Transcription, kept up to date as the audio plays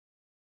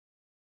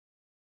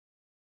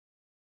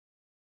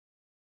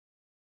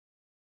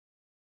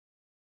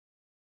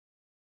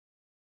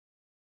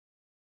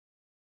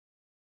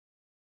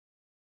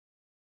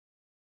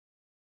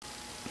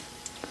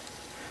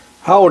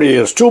Howdy,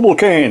 it's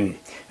tubalcain,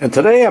 and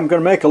today I'm going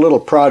to make a little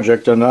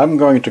project, and I'm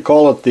going to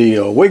call it the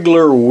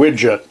Wiggler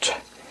Widget.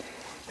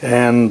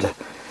 And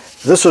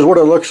this is what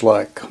it looks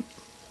like.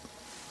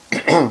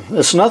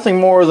 It's nothing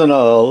more than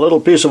a little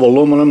piece of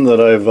aluminum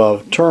that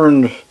I've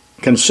turned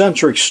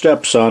concentric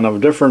steps on of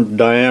different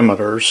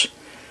diameters,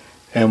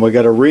 and we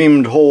got a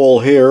reamed hole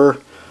here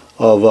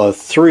of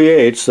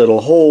 3/8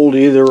 that'll hold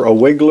either a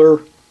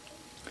wiggler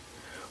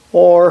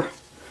or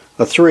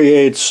a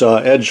 3/8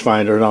 edge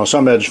finder. Now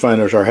some edge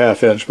finders are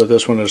 1/2 inch, but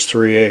this one is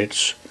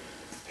 3/8,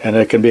 and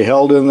it can be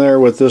held in there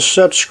with this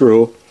set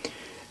screw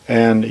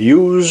and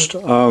used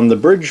on the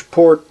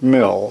Bridgeport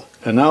mill.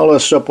 And now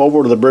let's step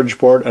over to the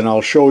Bridgeport and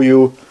I'll show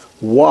you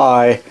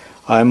why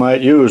I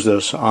might use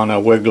this on a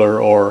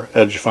wiggler or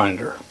edge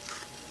finder.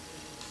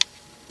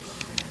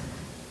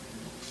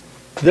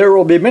 There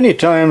will be many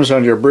times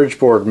on your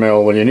Bridgeport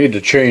mill when you need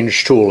to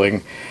change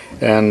tooling,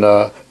 and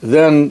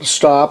then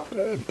stop,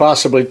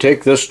 possibly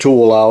take this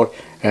tool out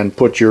and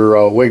put your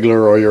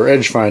wiggler or your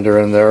edge finder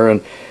in there,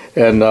 and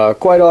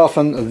quite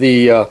often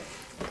the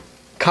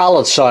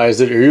collet size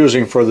that you're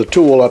using for the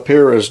tool up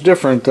here is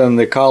different than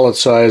the collet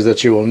size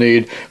that you will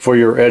need for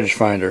your edge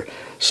finder.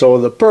 So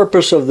the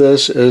purpose of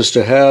this is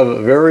to have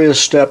various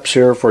steps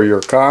here for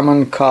your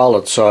common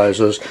collet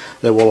sizes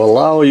that will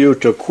allow you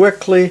to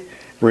quickly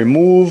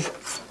remove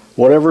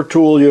whatever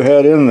tool you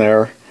had in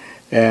there,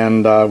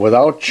 and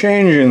without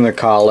changing the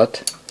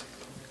collet,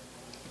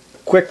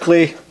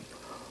 quickly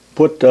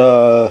put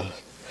the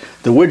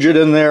widget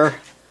in there,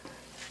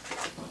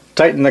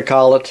 tighten the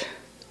collet,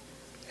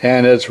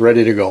 and it's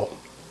ready to go.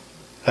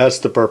 That's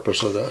the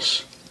purpose of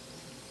this.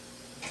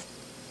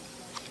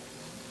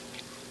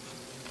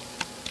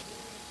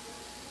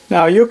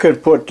 Now you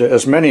could put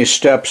as many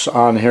steps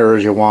on here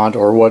as you want,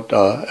 or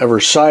whatever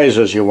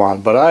sizes you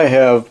want, but I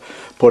have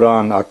put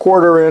on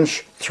 1/4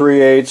 inch,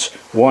 3/8,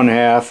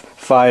 1/2,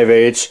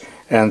 5/8,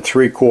 and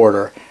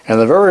 3/4. And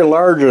the very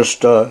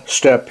largest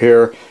step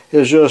here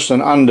is just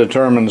an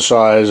undetermined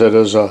size. It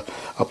is a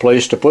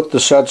place to put the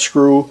set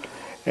screw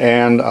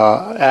and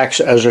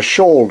acts as a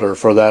shoulder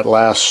for that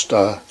last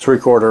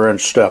 3/4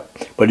 inch step.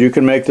 But you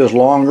can make this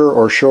longer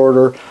or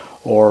shorter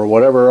or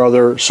whatever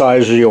other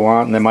sizes you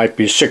want, and they might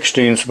be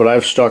 16ths, but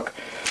I've stuck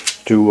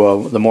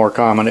to the more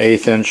common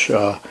 1/8 inch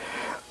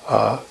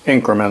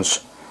increments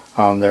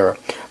on there.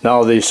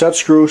 Now the set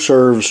screw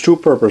serves two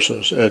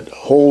purposes. It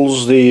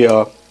holds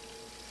the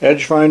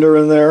edge finder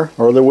in there,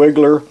 or the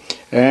wiggler,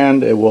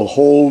 and it will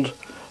hold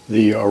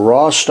the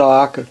raw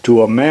stock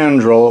to a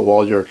mandrel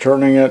while you're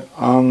turning it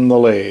on the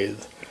lathe.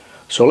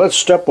 So let's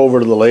step over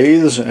to the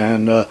lathes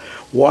and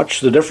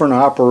watch the different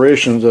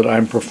operations that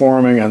I'm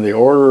performing and the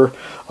order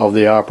of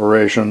the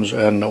operations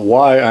and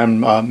why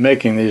I'm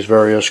making these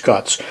various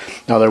cuts.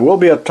 Now there will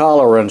be a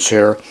tolerance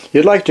here.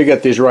 You'd like to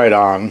get these right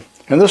on,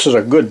 and this is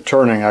a good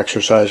turning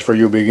exercise for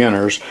you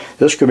beginners.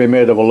 This could be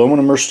made of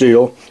aluminum or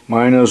steel.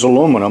 Mine is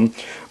aluminum,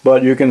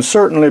 but you can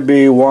certainly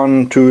be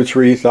 1, 2,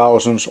 3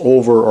 thousandths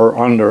over or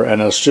under,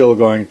 and it's still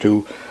going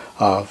to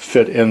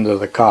fit into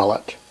the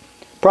collet.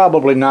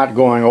 Probably not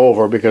going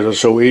over because it's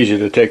so easy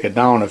to take it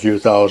down a few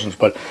thousandths,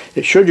 but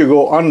should you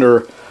go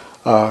under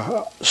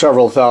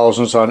several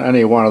thousandths on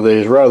any one of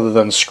these, rather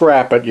than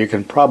scrap it, you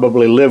can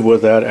probably live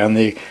with that, and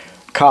the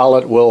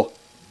collet will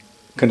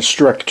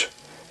constrict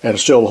and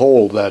still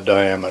hold that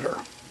diameter.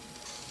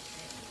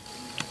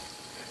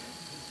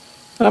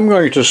 I'm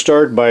going to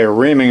start by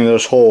reaming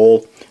this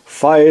hole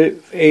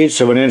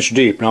 5/8 of an inch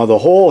deep. Now the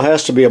hole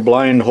has to be a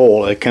blind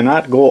hole. It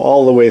cannot go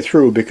all the way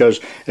through, because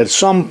at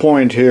some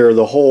point here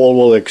the hole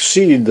will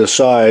exceed the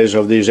size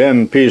of these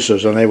end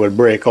pieces and they would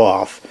break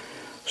off.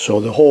 So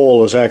the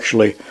hole is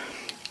actually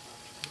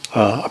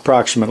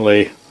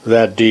approximately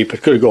that deep.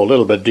 It could go a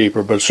little bit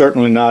deeper, but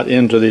certainly not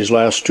into these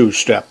last two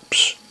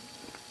steps.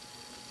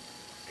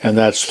 And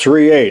that's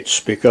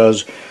 3/8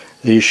 because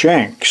the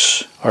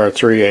shanks are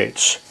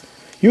 3/8.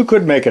 You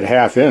could make it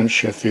 1/2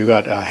 inch if you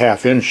got a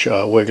 1/2 inch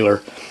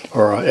wiggler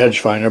or an edge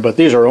finder, but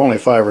these are only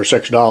 $5 or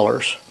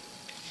 $6.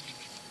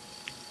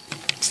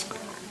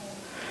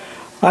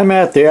 I'm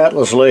at the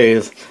Atlas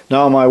lathe.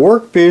 Now my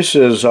workpiece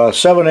is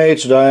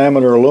 7/8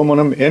 diameter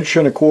aluminum,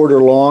 1.25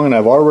 inch long, and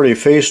I've already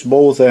faced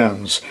both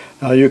ends.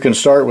 Now you can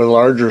start with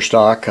larger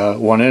stock,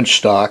 1 inch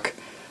stock,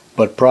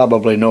 but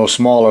probably no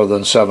smaller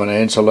than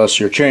 7/8 unless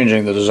you're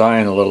changing the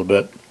design a little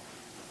bit.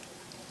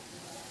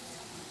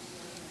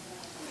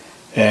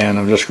 And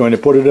I'm just going to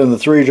put it in the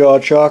 3-jaw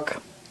chuck,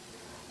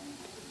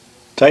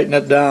 tighten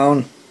it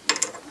down,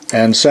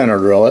 and center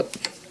drill it.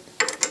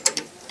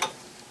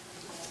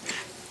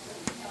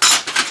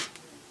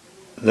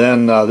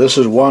 Then this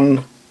is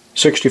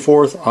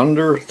 1/64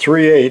 under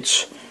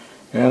 3/8,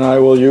 and I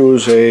will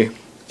use a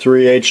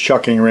 3/8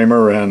 chucking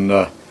reamer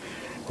and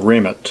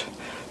ream it.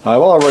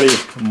 I've already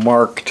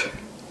marked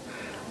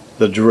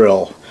the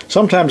drill.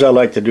 Sometimes I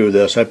like to do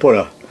this. I put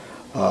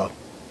a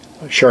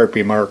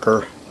Sharpie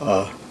marker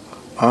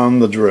on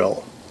the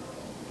drill,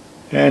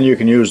 and you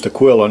can use the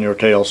quill on your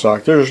tail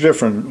sock. There's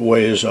different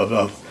ways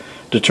of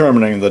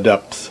determining the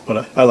depth,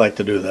 but I like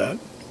to do that.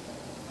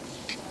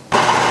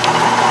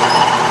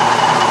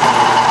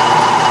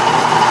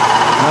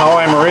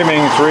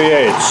 reaming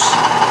 3/8.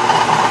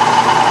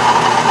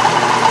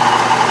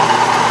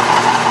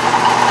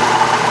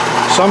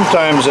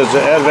 Sometimes it's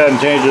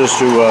advantageous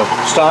to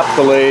stop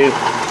the lathe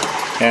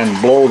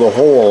and blow the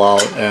hole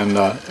out and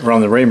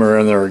run the reamer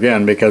in there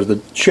again, because the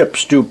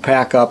chips do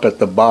pack up at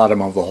the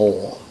bottom of the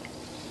hole.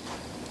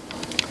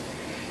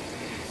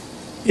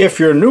 If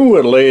you're new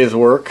at lathe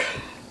work,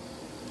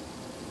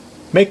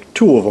 make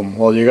 2 of them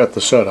while you got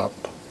the setup.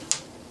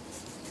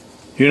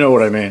 You know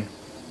what I mean.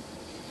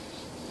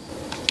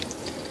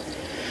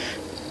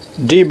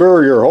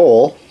 Deburr your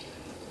hole.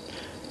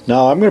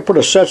 Now I'm going to put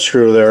a set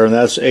screw there, and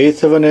that's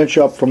 1/8 of an inch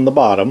up from the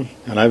bottom,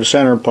 and I've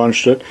center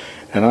punched it,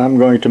 and I'm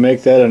going to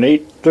make that an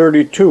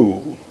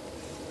 832.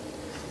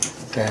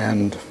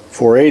 And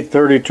for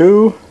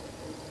 832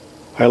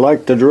 I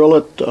like to drill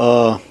it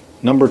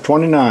number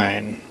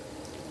 29.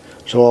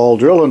 So I'll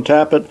drill and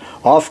tap it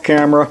off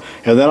camera,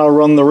 and then I'll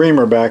run the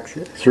reamer back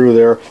through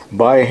there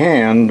by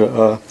hand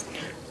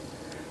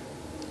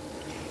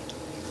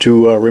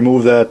to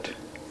remove that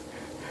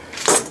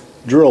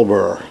drill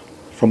burr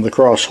from the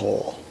cross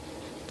hole.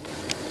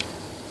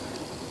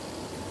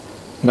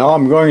 Now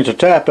I'm going to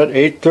tap it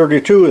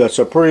 832. That's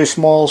a pretty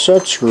small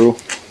set screw.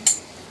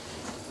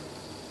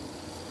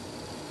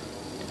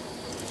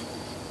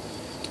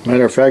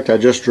 Matter of fact, I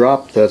just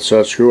dropped that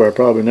set screw. I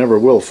probably never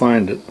will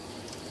find it.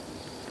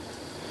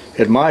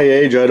 At my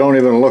age, I don't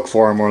even look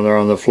for them when they're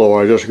on the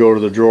floor. I just go to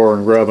the drawer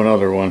and grab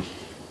another one.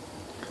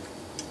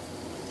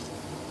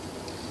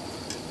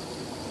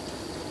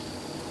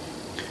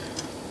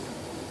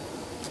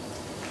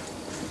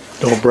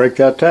 Don't break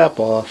that tap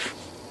off.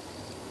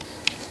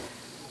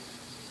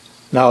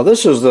 Now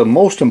this is the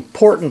most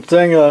important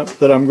thing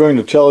that I'm going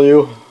to tell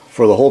you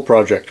for the whole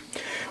project.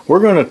 We're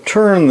going to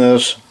turn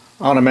this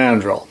on a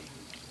mandrel,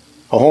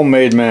 a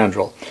homemade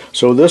mandrel.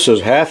 So this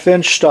is 1/2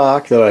 inch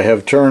stock that I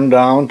have turned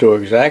down to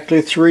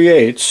exactly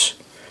 3/8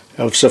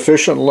 of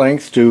sufficient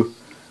length to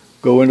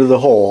go into the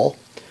hole,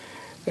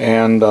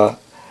 and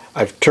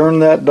I've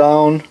turned that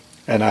down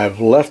and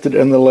I've left it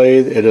in the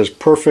lathe. It is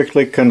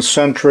perfectly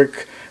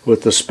concentric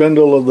with the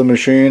spindle of the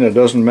machine. It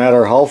doesn't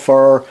matter how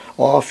far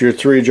off your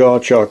 3-jaw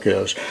chuck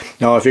is.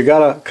 Now if you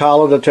got a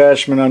collet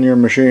attachment on your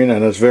machine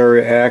and it's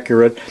very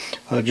accurate,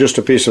 just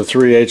a piece of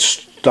 3/8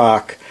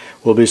 stock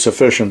will be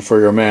sufficient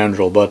for your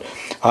mandrel. But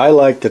I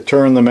like to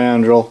turn the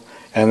mandrel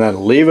and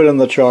then leave it in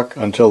the chuck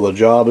until the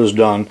job is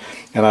done,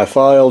 and I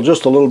file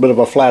just a little bit of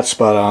a flat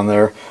spot on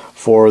there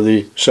for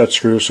the set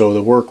screw so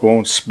the work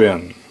won't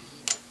spin.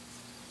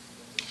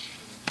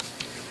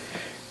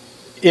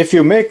 If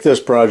you make this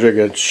project,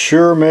 it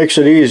sure makes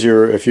it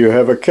easier if you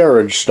have a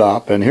carriage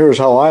stop, and here's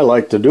how I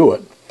like to do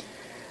it.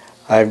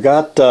 I've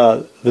got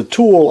the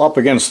tool up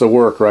against the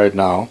work right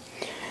now,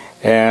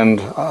 and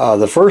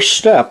the first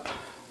step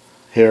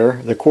here,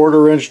 the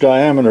 1/4 inch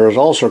diameter, is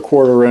also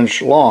 1/4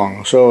 inch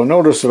long. So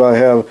notice that I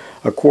have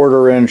a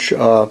 1/4 inch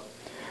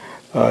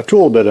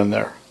tool bit in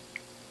there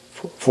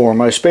for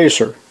my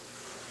spacer.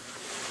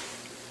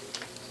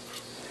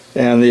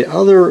 And the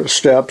other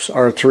steps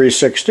are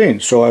 3/16,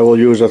 so I will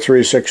use a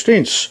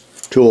 3/16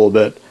 tool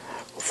bit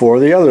for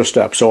the other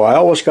step. So I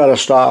always got to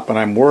stop, and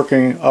I'm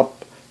working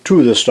up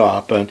to the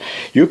stop. And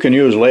you can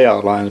use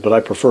layout lines, but I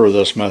prefer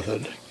this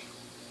method.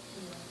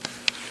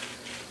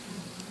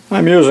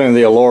 I'm using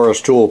the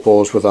Aloris tool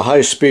post with a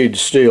high-speed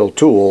steel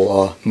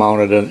tool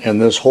mounted in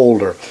this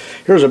holder.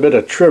 Here's a bit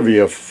of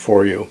trivia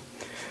for you.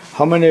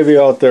 How many of you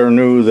out there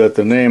knew that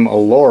the name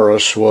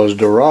Aloris was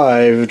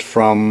derived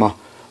from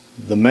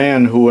the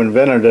man who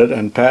invented it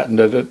and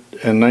patented it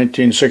in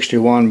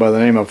 1961 by the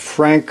name of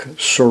Frank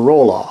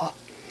Sorolla?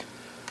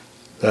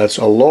 That's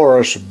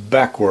Aloris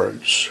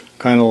backwards,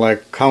 kind of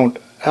like Count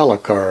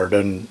Alucard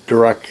and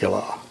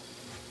Dracula.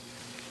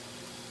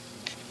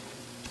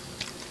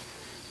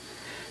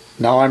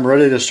 Now I'm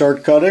ready to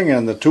start cutting,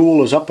 and the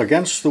tool is up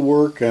against the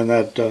work, and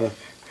that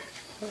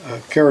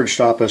carriage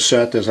stop is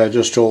set as I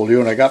just told you,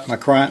 and I got my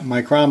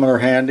micrometer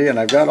handy, and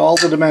I've got all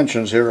the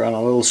dimensions here on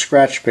a little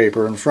scratch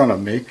paper in front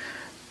of me.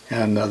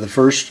 And the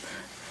first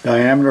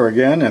diameter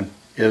again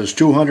is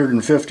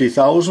 250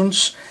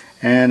 thousandths,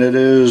 and it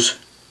is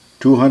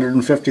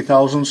 250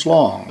 thousandths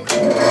long.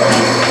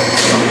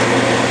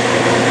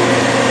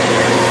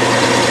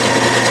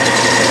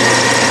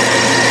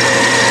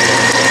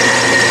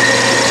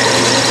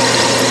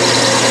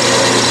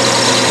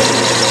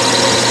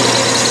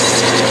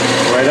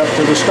 Right up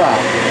to the stop.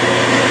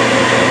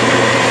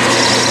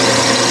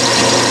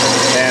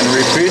 And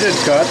repeated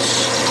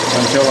cuts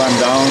until I'm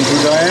down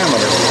to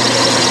diameter.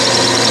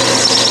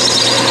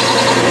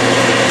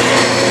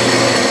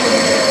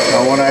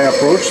 Now when I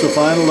approach the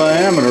final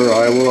diameter,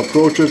 I will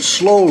approach it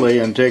slowly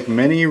and take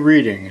many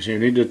readings. You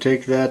need to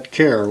take that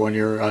care when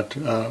you're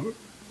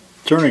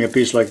turning a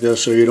piece like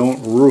this so you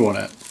don't ruin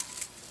it.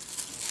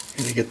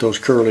 You get those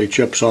curly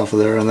chips off of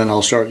there, and then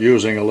I'll start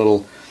using a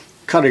little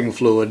cutting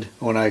fluid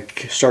when I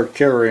start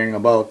carrying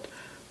about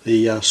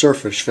the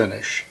surface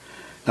finish.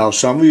 Now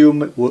some of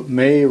you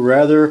may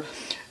rather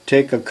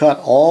take a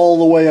cut all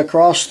the way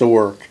across the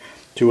work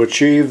to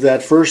achieve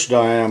that first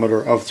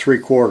diameter of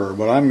 3/4,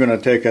 but I'm going to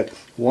take it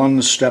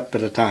one step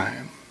at a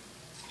time.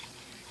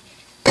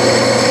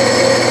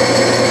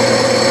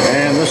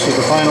 And this is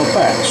the final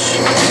pass.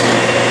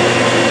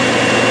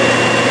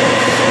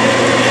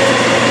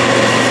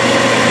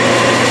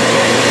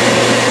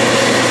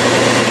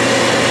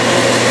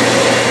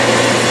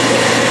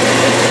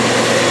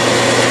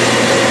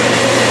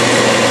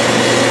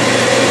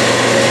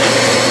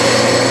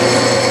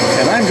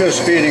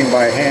 Just feeding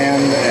by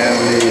hand,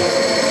 and the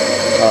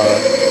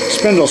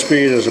spindle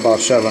speed is about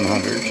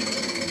 700.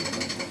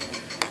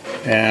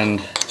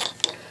 And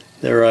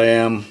there I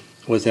am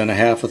within a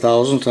half a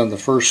thousandth, and the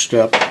first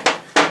step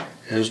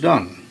is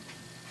done.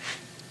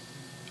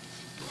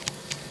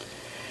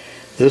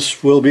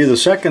 This will be the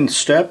second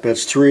step.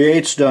 It's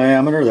 3/8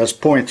 diameter, that's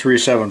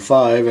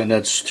 0.375, and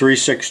that's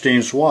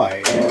 3/16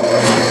 wide.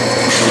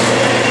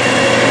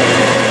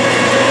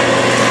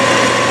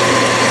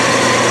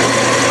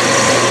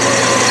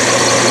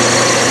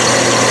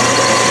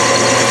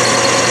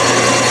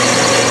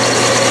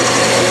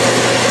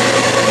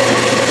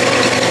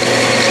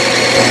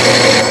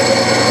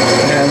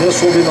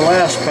 This will be the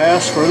last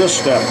pass for this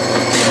step.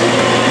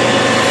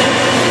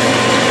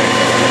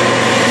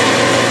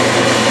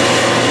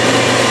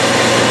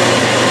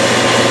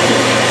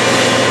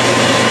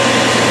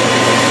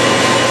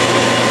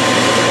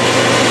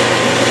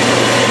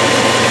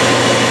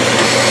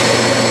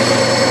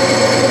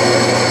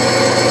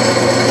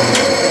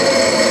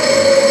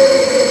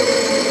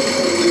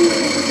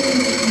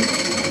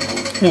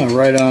 Yeah,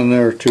 right on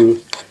there to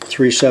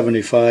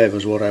 375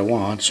 is what I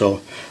want,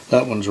 so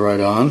that one's right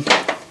on.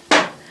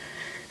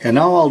 And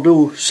now I'll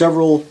do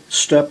several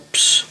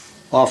steps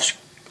off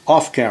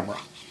camera.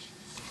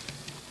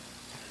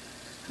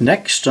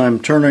 Next, I'm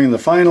turning the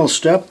final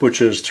step,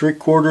 which is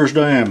 3/4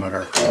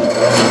 diameter.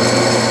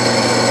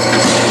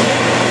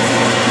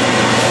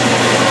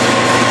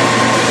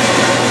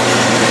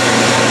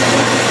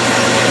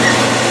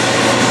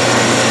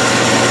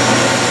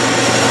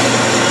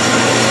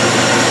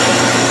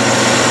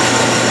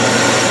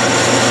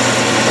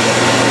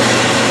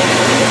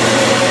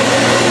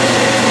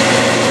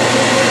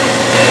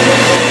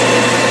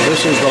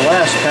 This is the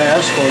last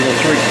pass for the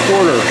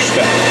 3/4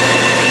 step.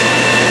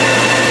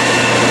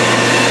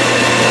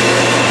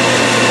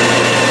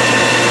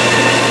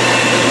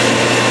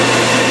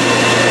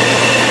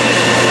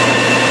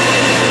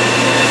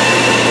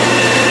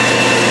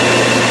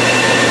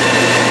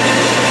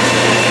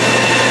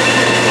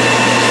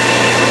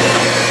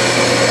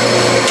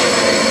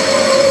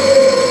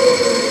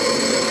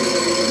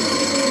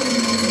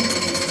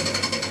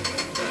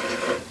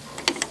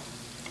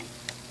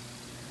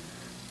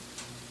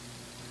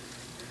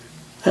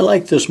 I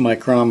like this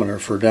micrometer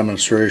for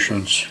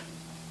demonstrations.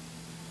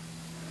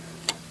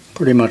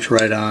 Pretty much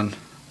right on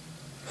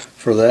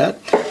for that.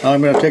 Now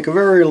I'm going to take a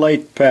very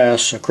light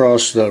pass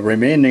across the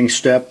remaining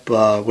step,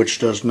 which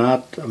does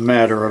not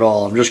matter at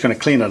all. I'm just going to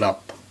clean it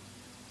up.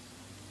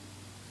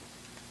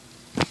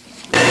 I'm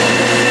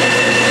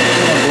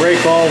going to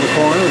break all the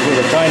corners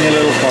with a tiny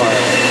little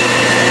file.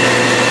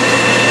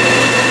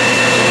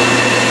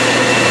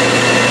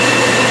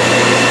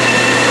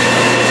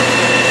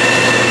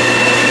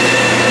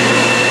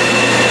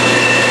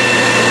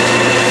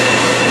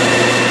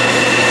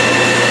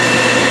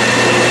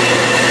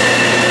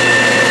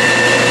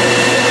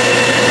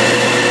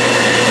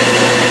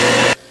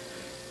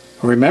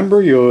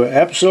 Remember, you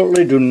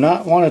absolutely do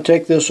not want to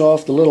take this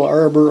off the little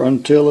arbor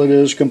until it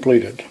is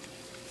completed.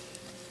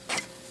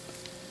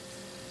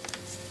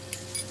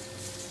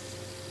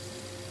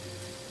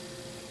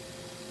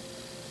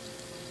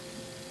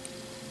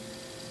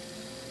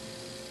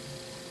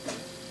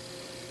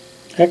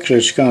 Actually,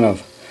 it's kind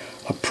of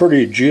a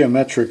pretty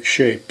geometric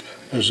shape,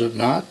 is it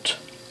not?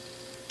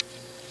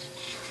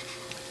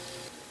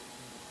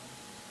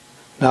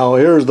 Now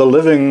here's the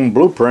living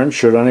blueprint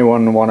should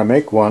anyone want to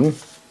make one.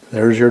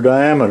 There's your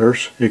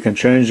diameters. You can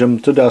change them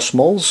to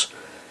decimals.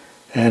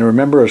 And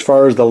remember, as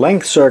far as the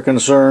lengths are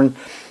concerned,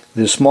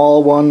 the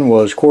small one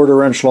was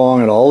 1/4 inch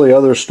long and all the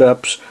other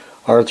steps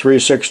are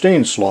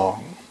 3/16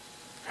 long.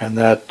 And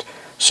that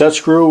set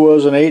screw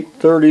was an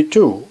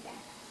 832.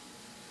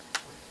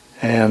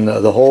 And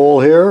the hole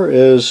here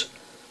is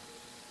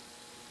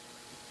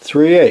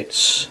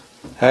 3/8.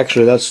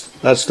 Actually,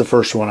 that's the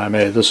first one I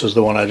made. This is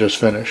the one I just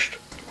finished.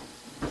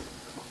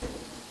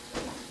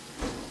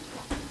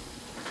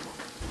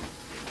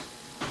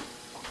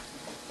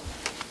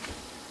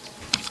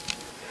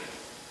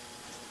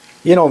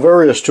 You know,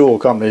 various tool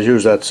companies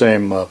use that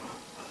same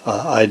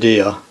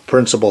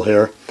principle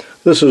here.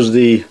 This is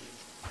the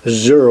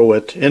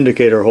 0-it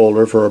indicator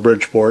holder for a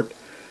Bridgeport,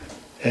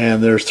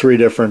 and there's 3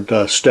 different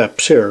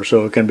steps here,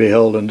 so it can be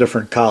held in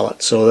different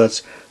collets. So that's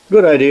a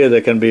good idea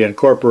that can be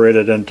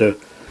incorporated into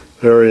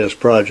various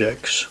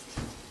projects.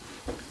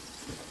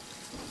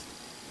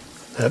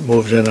 That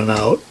moves in and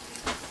out.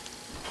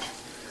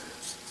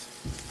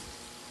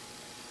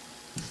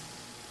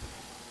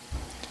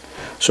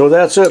 So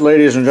that's it,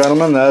 ladies and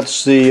gentlemen.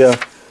 That's the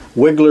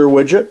Wiggler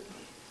widget,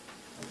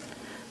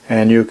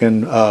 and you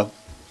can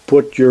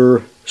put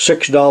your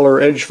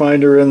 $6 edge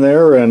finder in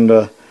there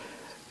and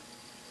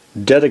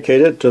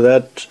dedicated to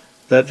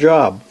that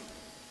job.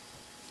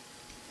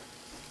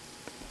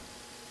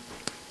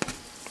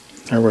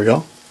 There we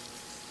go.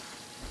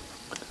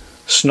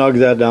 Snug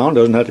that down,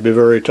 doesn't have to be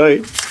very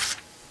tight.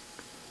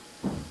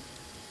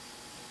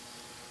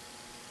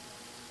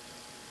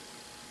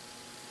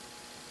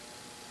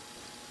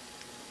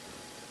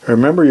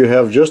 Remember, you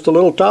have just a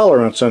little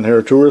tolerance in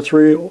here, 2 or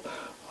 3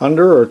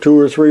 under or 2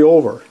 or 3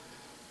 over.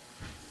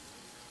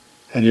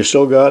 And you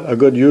still got a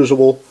good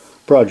usable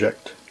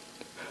project.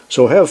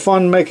 So have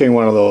fun making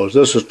one of those.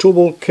 This is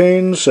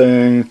tubalcain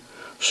saying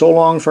so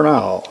long for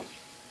now.